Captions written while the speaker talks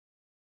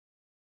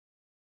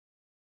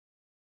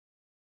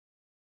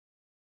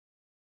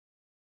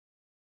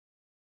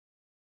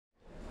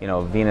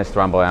venous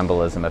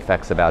thromboembolism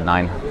affects about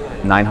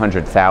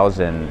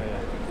 900,000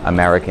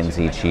 Americans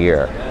each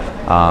year.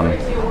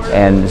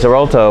 And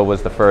Xarelto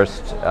was the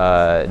first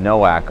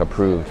NOAC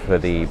approved for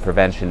the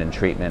prevention and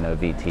treatment of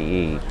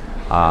VTE.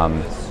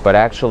 But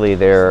actually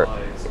there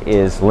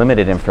is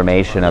limited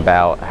information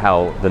about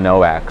how the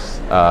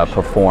NOACs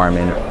perform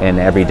in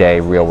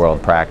everyday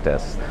real-world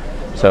practice.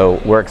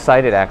 So we're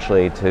excited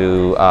actually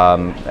to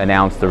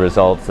announce the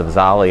results of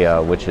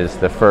Xarelto, which is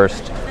the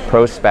first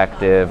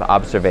prospective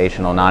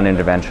observational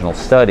non-interventional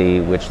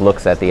study which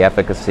looks at the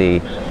efficacy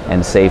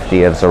and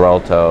safety of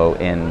Xarelto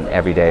in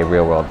everyday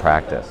real-world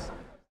practice.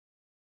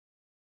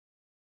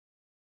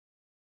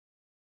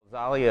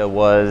 Xarelto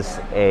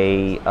was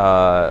a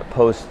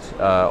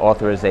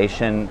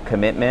post-authorization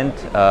commitment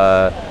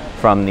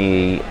from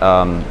the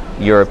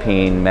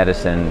European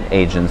Medicine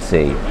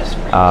Agency.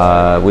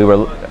 We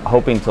were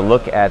hoping to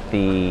look at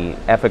the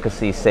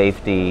efficacy,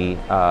 safety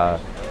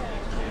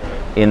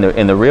in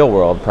the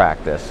real-world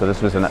practice. So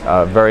this was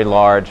a very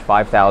large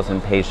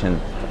 5,000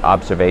 patient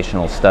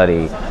observational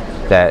study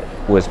that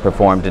was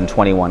performed in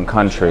 21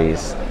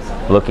 countries,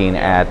 looking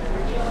at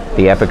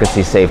the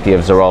efficacy, safety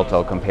of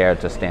Xarelto compared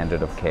to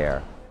standard of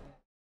care.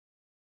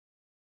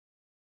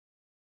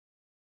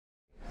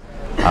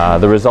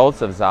 The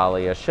results of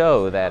Xarelto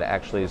show that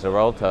actually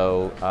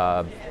Xarelto,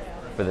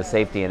 for the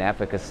safety and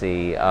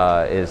efficacy,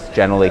 is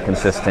generally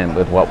consistent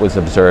with what was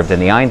observed in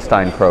the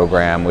Einstein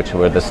program, which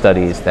were the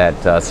studies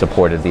that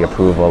supported the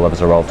approval of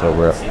Xarelto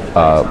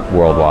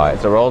worldwide.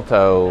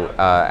 Xarelto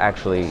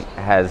actually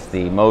has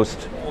the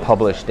most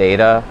published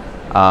data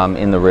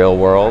in the real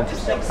world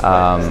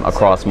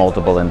across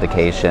multiple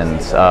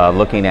indications,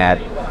 looking at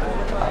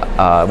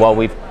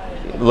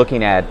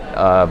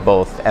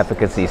both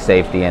efficacy,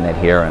 safety, and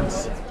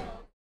adherence.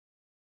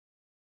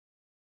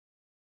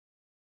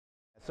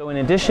 So in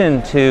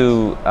addition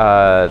to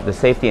the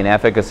safety and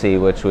efficacy,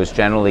 which was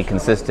generally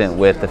consistent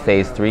with the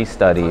phase 3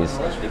 studies,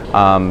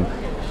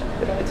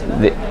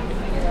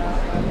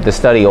 the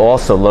study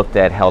also looked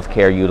at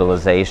healthcare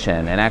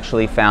utilization and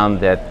actually found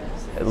that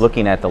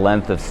looking at the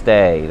length of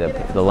stay,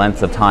 the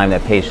length of time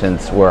that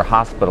patients were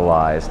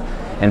hospitalized,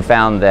 and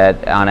found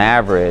that on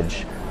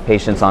average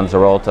patients on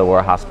Xarelto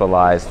were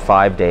hospitalized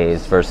 5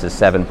 days versus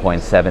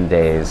 7.7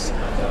 days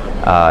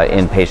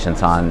in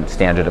patients on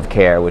standard of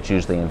care, which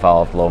usually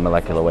involved low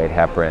molecular weight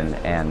heparin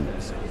and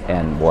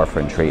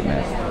warfarin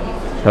treatment.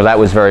 So that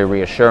was very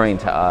reassuring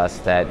to us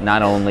that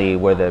not only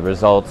were the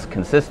results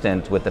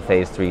consistent with the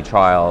phase 3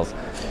 trials,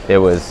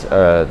 there was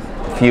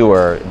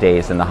fewer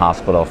days in the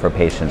hospital for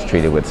patients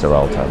treated with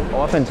Xarelto.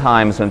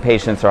 Oftentimes when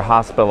patients are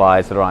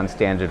hospitalized that are on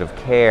standard of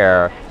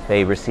care,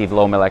 they receive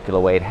low molecular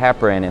weight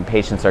heparin and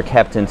patients are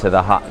kept in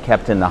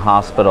the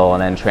hospital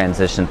and then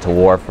transitioned to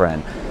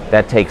warfarin.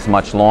 That takes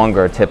much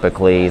longer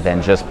typically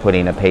than just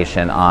putting a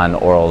patient on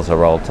oral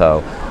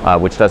Xarelto,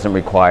 which doesn't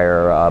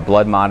require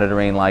blood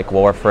monitoring like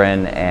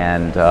warfarin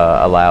and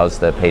allows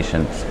the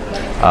patients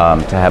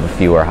to have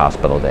fewer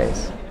hospital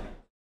days.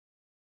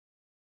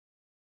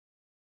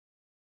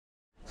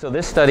 So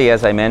this study,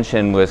 as I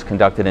mentioned, was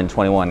conducted in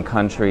 21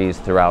 countries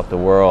throughout the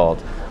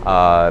world.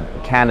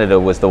 Canada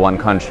was the one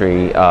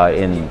country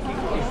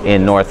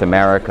in North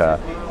America,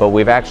 but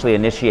we've actually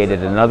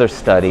initiated another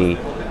study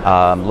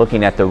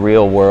looking at the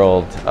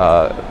real-world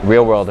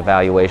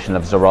evaluation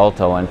of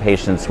Xarelto on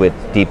patients with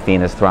deep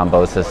venous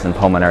thrombosis and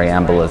pulmonary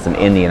embolism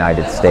in the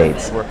United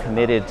States. We're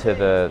committed to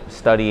the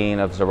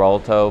studying of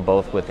Xarelto,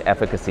 both with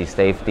efficacy,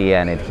 safety,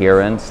 and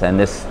adherence, and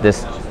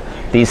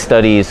these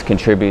studies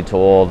contribute to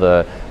all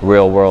the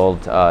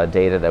real-world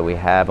data that we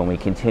have, and we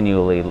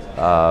continually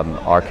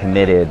are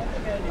committed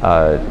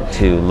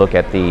to look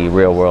at the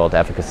real-world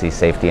efficacy,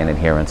 safety, and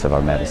adherence of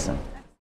our medicine.